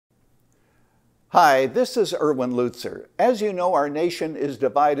Hi, this is Erwin Lutzer. As you know, our nation is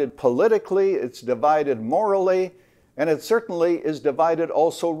divided politically, it's divided morally, and it certainly is divided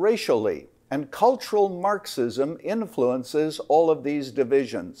also racially. And cultural Marxism influences all of these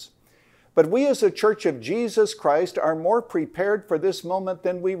divisions. But we as a Church of Jesus Christ are more prepared for this moment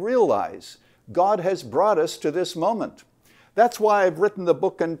than we realize. God has brought us to this moment. That's why I've written the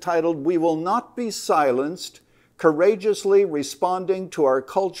book entitled, "We Will Not Be Silenced, Courageously Responding to Our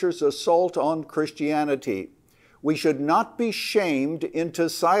Culture's Assault on Christianity." We should not be shamed into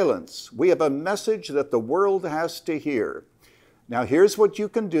silence. We have a message that the world has to hear. Now here's what you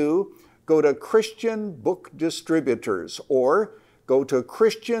can do. Go to Christian Book Distributors or go to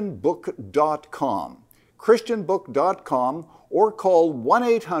christianbook.com. christianbook.com or call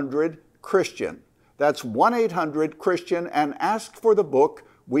 1-800-CHRISTIAN. That's 1-800-CHRISTIAN and ask for the book,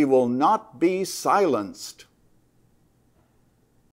 "We Will Not Be Silenced."